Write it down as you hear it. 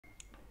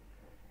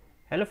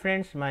Hello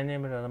friends, my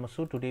name is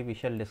Radhamasu. Today we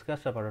shall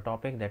discuss about a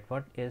topic that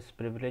what is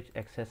privileged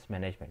access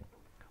management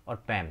or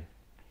PAM.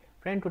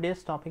 Friend,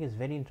 today's topic is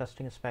very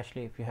interesting,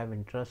 especially if you have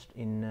interest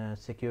in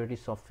security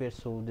software.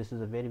 So this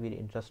is a very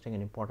interesting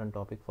and important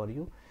topic for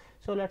you.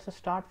 So let's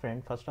start,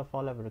 friend. First of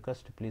all, I would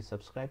request to please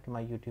subscribe to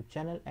my YouTube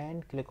channel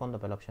and click on the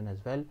bell option as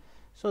well,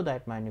 so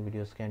that my new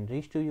videos can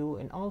reach to you,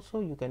 and also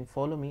you can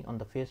follow me on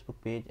the Facebook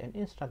page and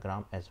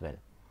Instagram as well.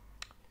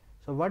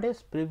 So what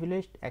is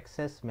privileged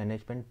access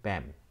management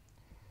PAM?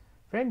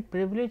 Friend,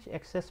 privileged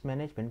access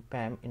management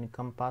PAM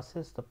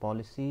encompasses the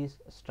policies,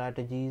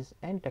 strategies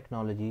and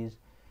technologies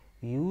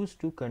used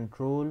to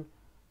control,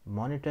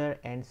 monitor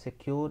and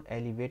secure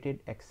elevated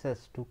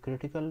access to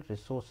critical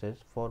resources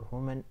for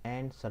human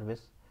and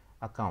service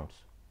accounts.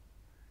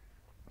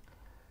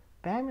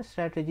 PAM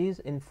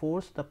strategies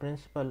enforce the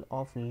principle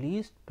of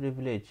least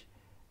privilege,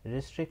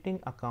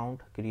 restricting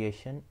account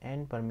creation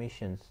and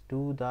permissions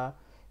to the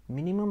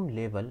minimum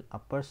level a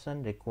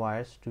person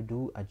requires to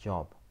do a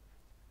job.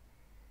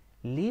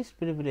 Least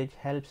privilege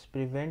helps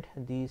prevent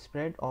the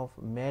spread of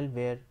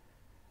malware,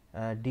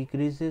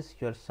 decreases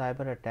your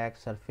cyber attack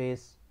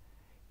surface,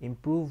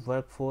 improve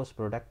workforce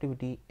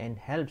productivity and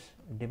helps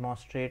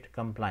demonstrate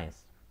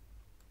compliance.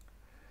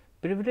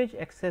 Privileged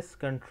access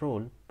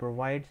control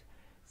provides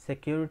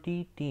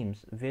security teams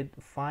with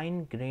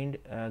fine-grained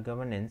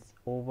governance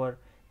over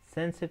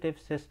sensitive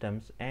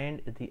systems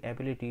and the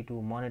ability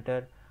to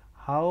monitor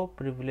how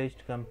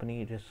privileged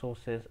company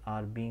resources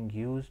are being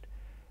used,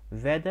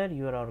 whether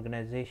your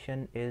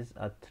organization is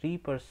a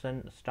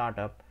 3-person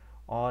startup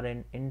or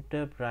an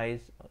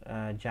enterprise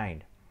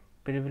giant.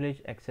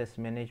 Privileged access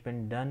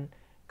management done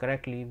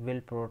correctly will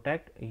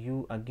protect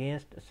you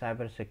against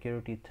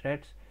cybersecurity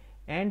threats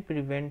and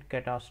prevent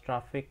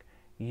catastrophic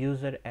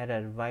user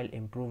error while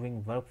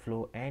improving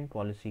workflow and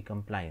policy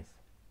compliance.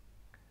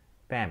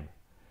 PAM.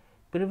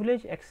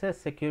 Privileged access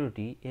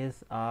security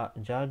is a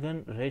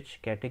jargon-rich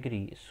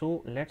category,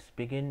 so let's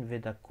begin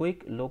with a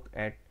quick look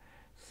at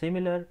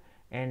similar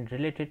and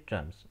related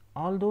terms.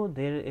 Although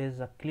there is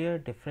a clear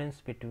difference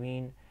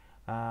between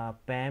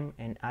PAM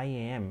and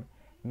IAM,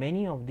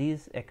 many of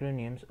these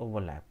acronyms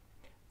overlap.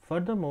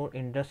 Furthermore,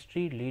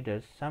 industry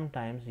leaders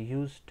sometimes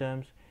use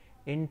terms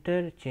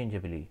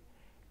interchangeably,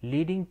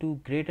 leading to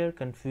greater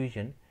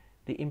confusion.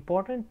 The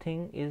important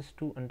thing is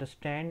to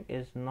understand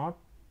is not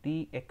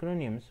the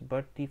acronyms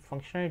but the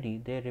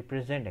functionality they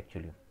represent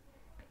actually.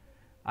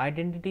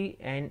 Identity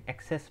and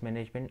access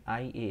management,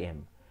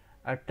 IAM.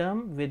 A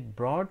term with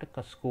broad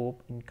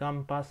scope,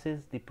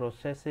 encompasses the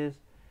processes,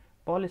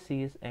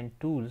 policies and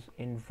tools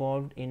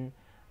involved in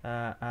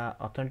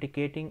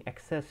authenticating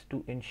access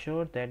to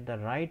ensure that the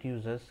right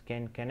users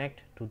can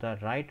connect to the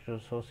right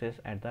resources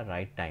at the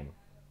right time.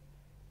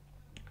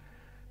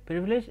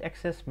 Privileged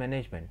access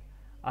management,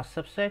 a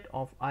subset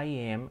of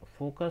IAM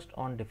focused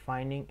on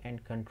defining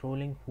and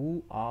controlling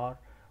who or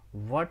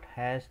what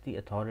has the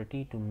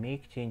authority to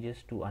make changes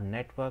to a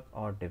network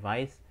or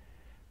device.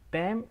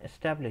 PAM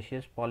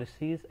establishes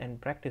policies and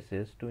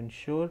practices to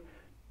ensure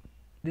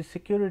the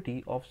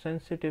security of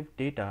sensitive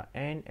data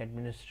and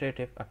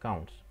administrative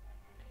accounts.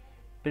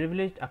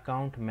 Privileged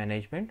account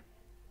management,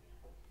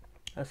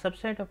 a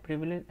subset of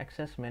privileged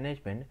access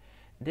management.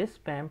 This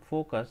PAM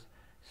focus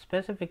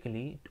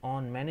specifically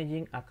on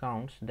managing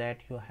accounts that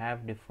you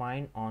have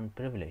defined on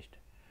privileged.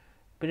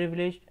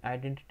 Privileged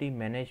identity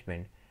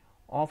management,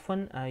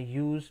 often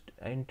used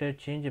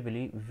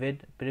interchangeably with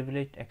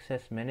privileged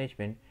access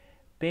management.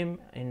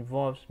 PIM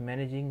involves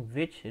managing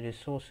which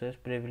resources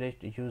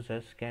privileged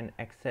users can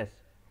access.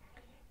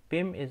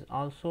 PIM is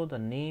also the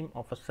name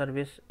of a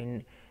service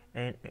in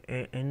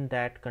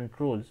that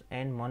controls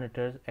and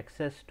monitors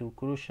access to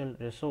crucial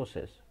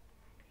resources.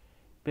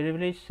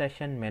 Privileged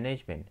session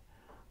management,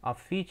 a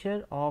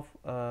feature of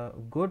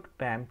good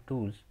PAM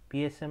tools.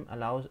 PSM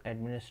allows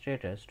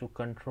administrators to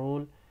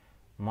control,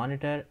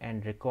 monitor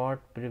and record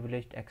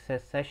privileged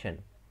access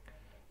session.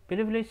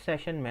 Privileged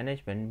session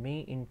management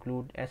may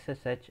include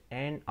SSH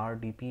and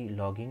RDP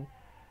logging,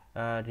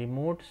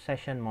 remote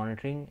session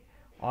monitoring,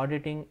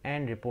 auditing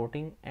and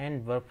reporting,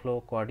 and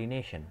workflow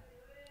coordination.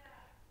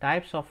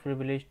 Types of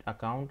privileged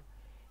account.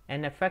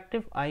 An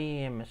effective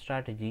IAM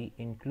strategy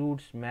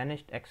includes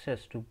managed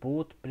access to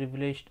both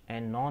privileged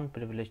and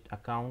non-privileged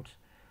accounts,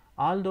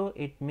 although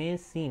it may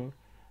seem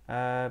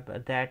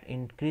that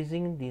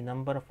increasing the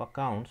number of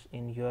accounts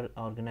in your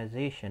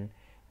organization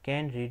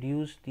can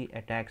reduce the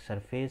attack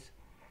surface.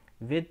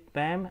 With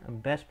PAM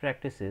best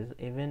practices,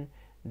 even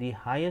the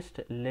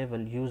highest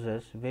level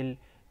users will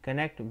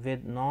connect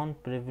with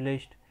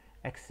non-privileged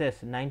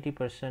access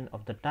 90%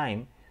 of the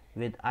time,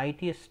 with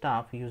IT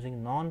staff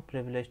using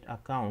non-privileged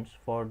accounts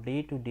for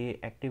day-to-day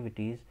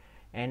activities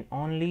and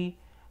only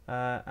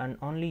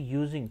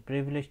using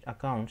privileged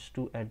accounts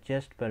to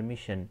adjust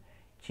permission,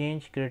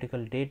 change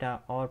critical data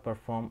or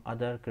perform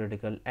other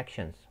critical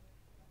actions.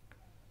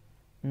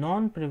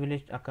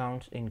 Non-privileged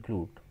accounts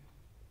include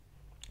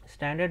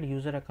standard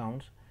user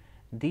accounts.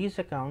 These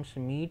accounts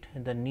meet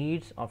the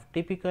needs of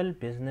typical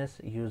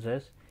business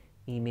users,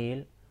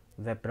 email,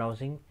 web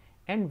browsing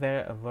and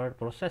word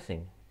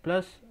processing.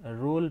 plus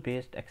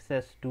role-based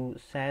access to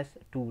SaaS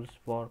tools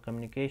for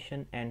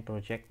communication and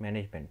project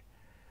management.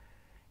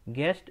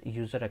 Guest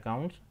user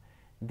accounts.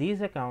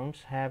 These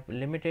accounts have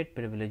limited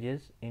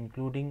privileges,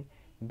 including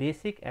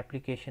basic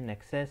application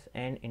access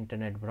and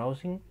internet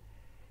browsing.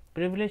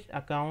 Privileged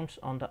accounts,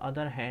 on the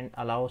other hand,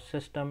 allow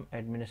system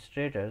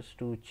administrators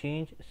to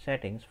change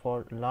settings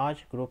for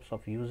large groups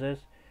of users,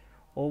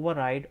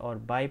 override or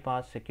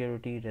bypass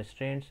security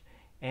restraints,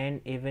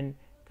 and even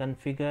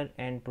configure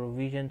and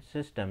provision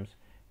systems,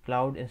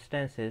 cloud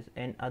instances,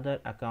 and other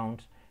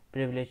accounts.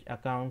 Privileged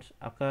accounts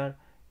occur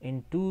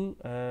in two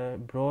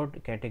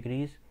broad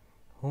categories: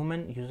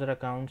 human user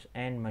accounts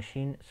and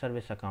machine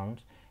service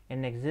accounts,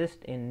 and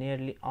exist in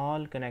nearly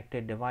all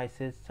connected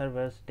devices,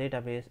 servers,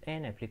 database,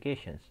 and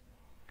applications.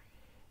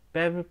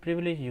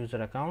 Privileged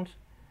user accounts.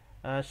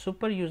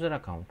 Super user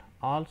account,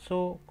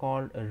 also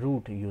called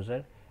root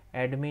user,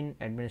 admin,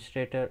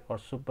 administrator, or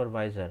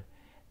supervisor.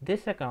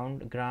 This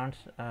account grants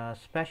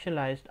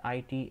specialized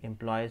IT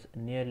employees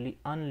nearly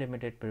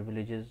unlimited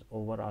privileges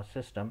over our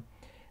system.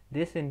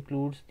 This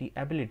includes the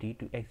ability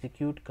to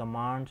execute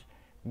commands,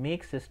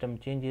 make system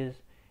changes,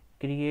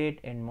 create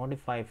and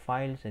modify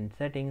files and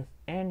settings,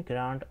 and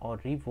grant or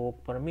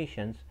revoke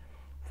permissions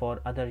for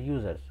other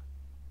users.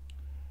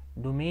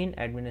 Domain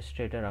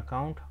administrator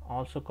account,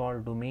 also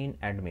called domain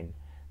admin.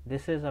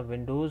 This is a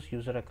Windows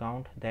user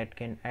account that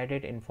can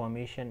edit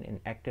information in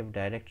Active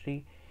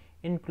Directory,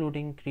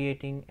 including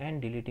creating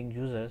and deleting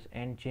users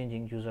and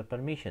changing user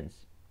permissions.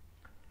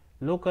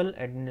 Local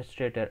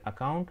administrator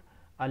account.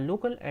 A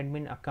local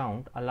admin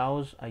account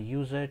allows a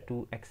user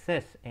to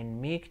access and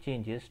make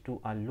changes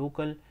to a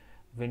local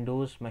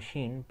Windows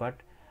machine, but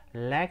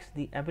lacks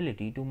the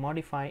ability to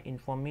modify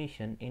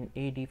information in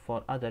AD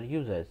for other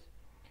users.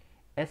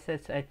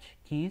 SSH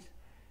keys.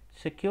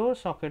 Secure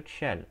socket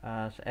shell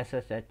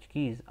SSH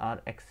keys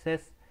are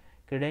access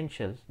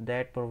credentials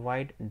that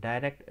provide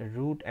direct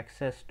root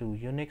access to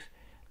Unix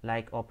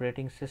like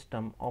operating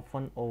system,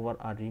 often over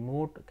a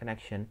remote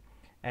connection.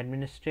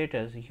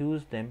 Administrators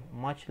use them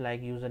much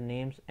like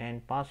usernames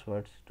and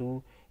passwords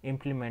to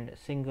implement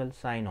single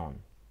sign-on.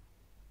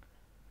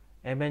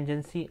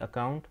 Emergency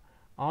account,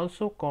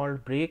 also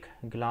called break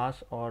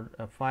glass or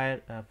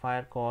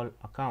firewall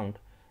account.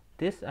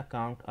 This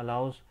account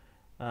allows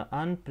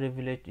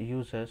unprivileged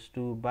users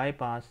to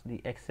bypass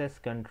the access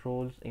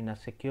controls in a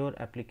secure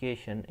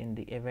application in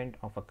the event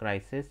of a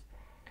crisis.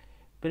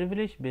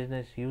 Privileged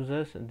business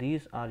users.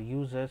 These are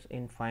users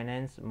in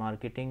finance,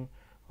 marketing,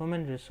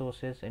 human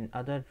resources, and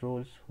other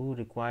roles who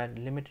require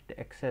limited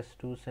access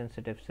to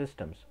sensitive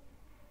systems.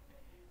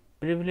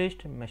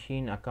 Privileged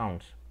machine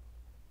accounts.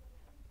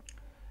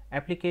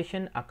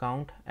 Application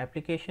account.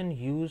 Application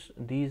use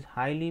these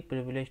highly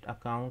privileged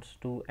accounts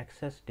to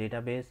access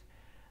database,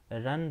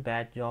 run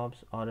batch jobs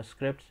or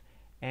scripts,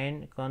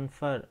 and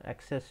confer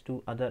access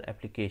to other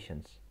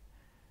applications.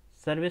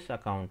 Service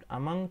account.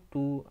 Among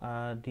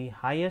the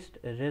highest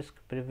risk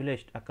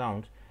privileged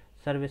accounts,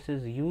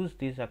 services use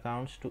these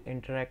accounts to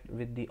interact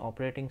with the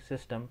operating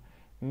system,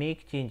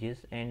 make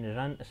changes, and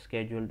run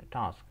scheduled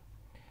tasks.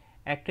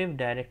 Active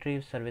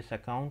Directory service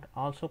account,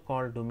 also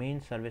called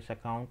domain service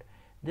account.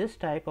 This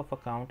type of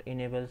account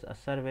enables a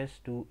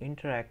service to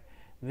interact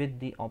with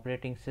the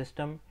operating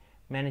system,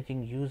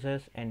 managing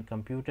users and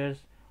computers,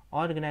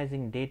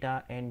 organizing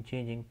data, and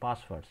changing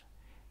passwords.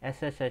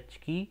 SSH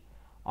key.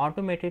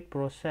 Automated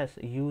process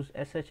use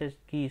SSH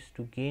keys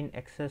to gain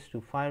access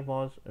to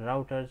firewalls,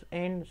 routers,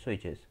 and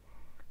switches.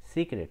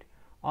 Secret,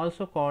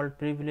 also called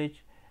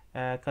privileged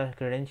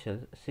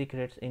credentials.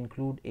 Secrets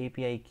include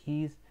API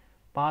keys,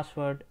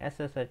 password,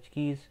 SSH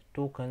keys,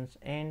 tokens,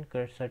 and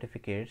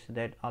certificates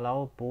that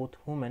allow both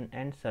human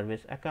and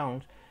service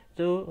accounts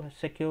to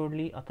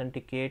securely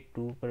authenticate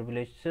to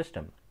privileged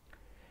system.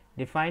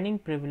 Defining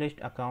privileged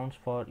accounts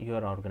for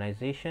your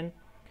organization.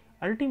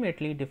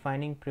 Ultimately,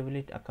 defining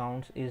privileged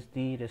accounts is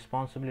the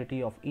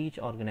responsibility of each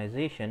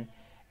organization.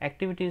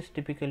 Activities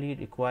typically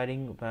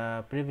requiring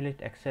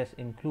privileged access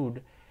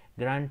include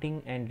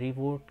granting and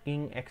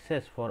revoking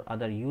access for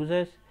other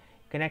users,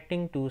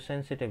 connecting to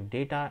sensitive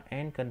data,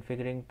 and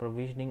configuring,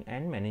 provisioning,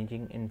 and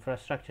managing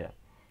infrastructure.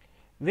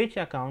 Which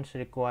accounts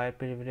require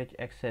privileged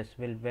access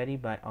will vary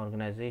by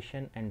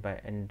organization and by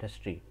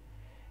industry.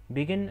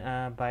 Begin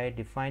by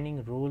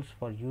defining rules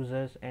for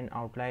users and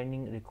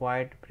outlining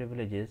required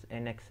privileges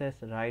and access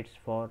rights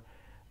for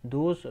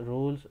those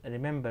rules.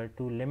 Remember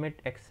to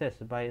limit access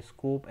by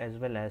scope as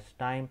well as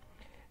time.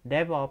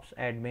 DevOps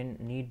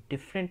admin need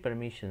different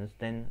permissions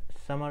than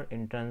summer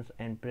interns,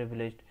 and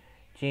privileged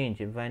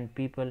change when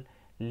people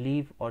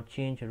leave or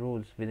change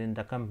roles within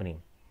the company.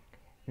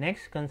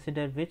 Next,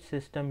 consider which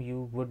system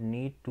you would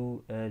need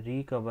to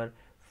recover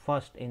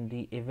first in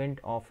the event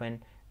of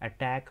an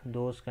attack,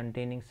 those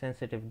containing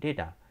sensitive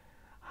data,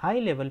 high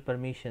level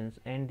permissions,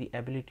 and the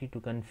ability to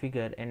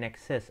configure and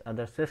access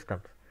other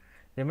systems.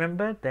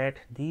 Remember that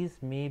these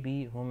may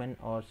be human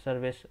or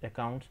service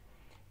accounts.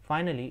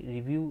 Finally,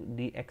 review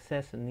the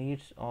access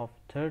needs of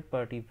third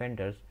party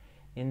vendors.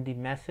 In the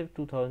massive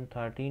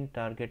 2013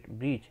 Target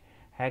breach,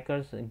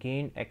 hackers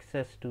gained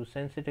access to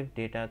sensitive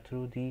data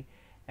through the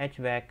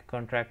HVAC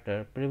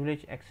contractor.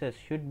 Privileged access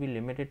should be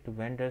limited to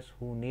vendors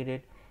who need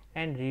it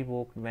and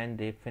revoked when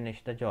they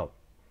finish the job.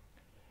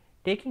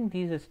 Taking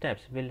these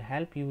steps will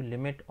help you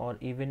limit or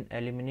even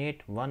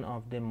eliminate one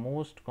of the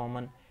most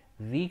common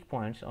weak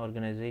points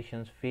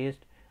organizations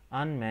faced: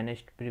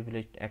 unmanaged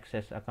privileged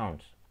access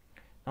accounts.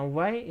 Now,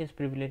 why is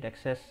privileged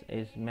access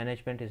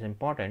management is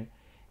important?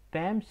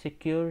 PAM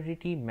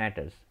security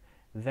matters.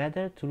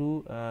 Whether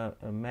through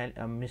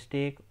a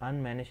mistake,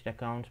 unmanaged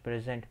accounts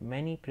present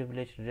many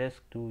privileged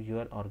risks to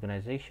your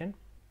organization.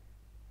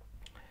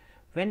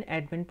 When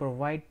admin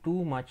provide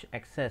too much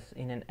access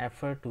in an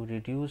effort to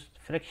reduce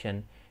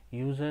friction,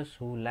 users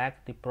who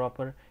lack the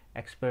proper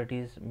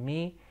expertise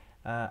may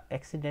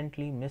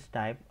accidentally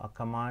mistype a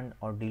command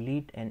or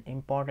delete an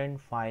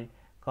important file,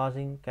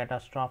 causing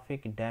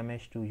catastrophic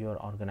damage to your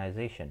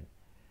organization.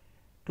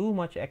 Too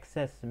much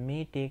access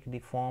may take the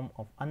form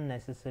of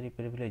unnecessary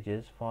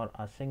privileges for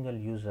a single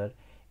user.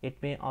 It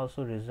may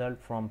also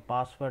result from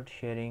password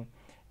sharing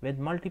with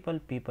multiple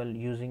people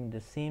using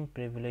the same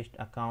privileged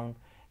account.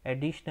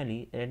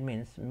 Additionally,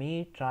 admins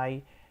may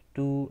try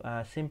to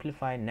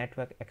simplify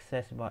network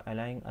access by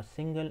allowing a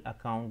single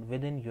account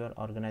within your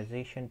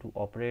organization to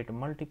operate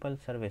multiple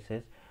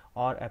services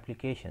or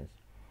applications.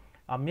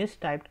 A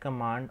mistyped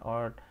command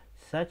or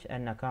such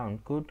an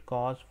account could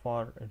cause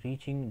for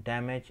reaching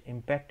damage,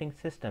 impacting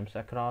systems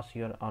across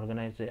your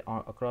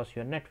across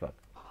your network.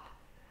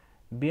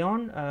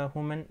 Beyond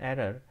human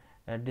error,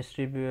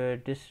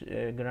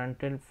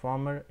 disgruntled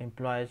former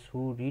employees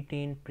who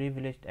retain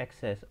privileged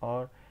access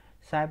or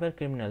cyber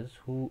criminals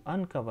who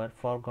uncover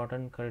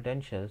forgotten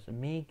credentials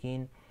may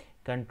gain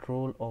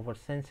control over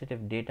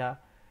sensitive data,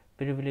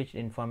 privileged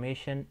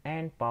information,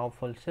 and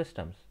powerful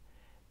systems.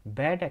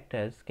 Bad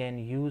actors can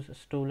use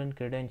stolen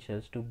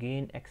credentials to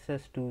gain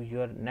access to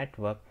your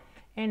network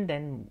and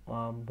then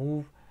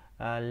move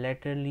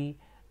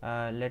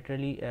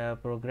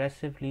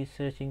progressively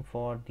searching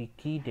for the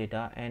key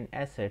data and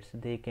assets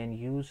they can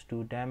use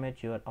to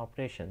damage your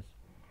operations.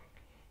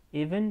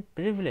 Even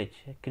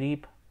privilege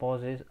creep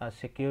poses a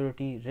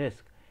security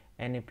risk.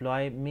 An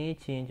employee may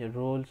change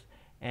roles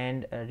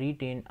and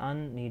retain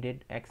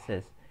unneeded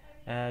access,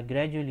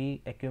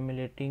 gradually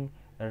accumulating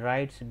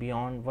rights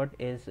beyond what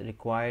is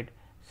required.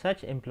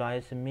 Such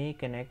employees may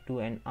connect to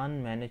an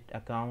unmanaged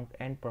account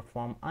and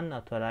perform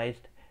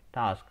unauthorized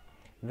tasks,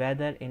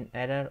 whether in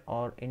error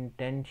or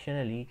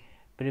intentionally.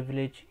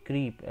 Privilege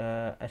creep,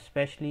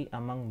 especially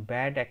among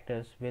bad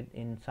actors with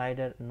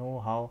insider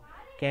know-how,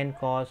 can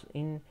cause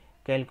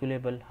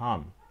incalculable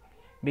harm.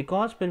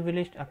 Because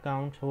privileged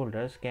account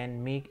holders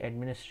can make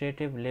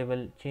administrative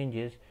level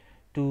changes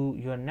to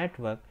your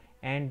network,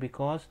 and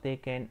because they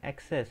can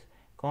access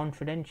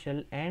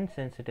confidential and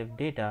sensitive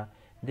data,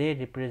 they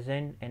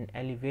represent an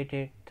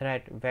elevated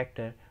threat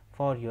vector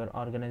for your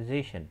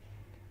organization.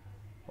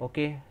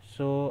 Okay,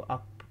 so a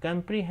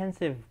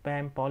comprehensive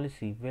PAM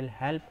policy will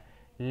help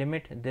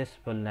limit this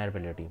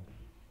vulnerability.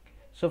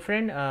 So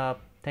friend,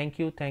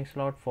 thanks a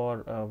lot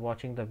for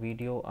watching the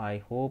video.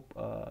 I hope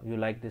you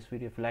like this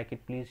video. If you like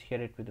it, please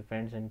share it with your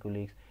friends and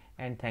colleagues,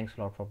 and thanks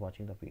a lot for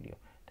watching the video.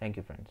 Thank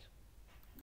you, friends.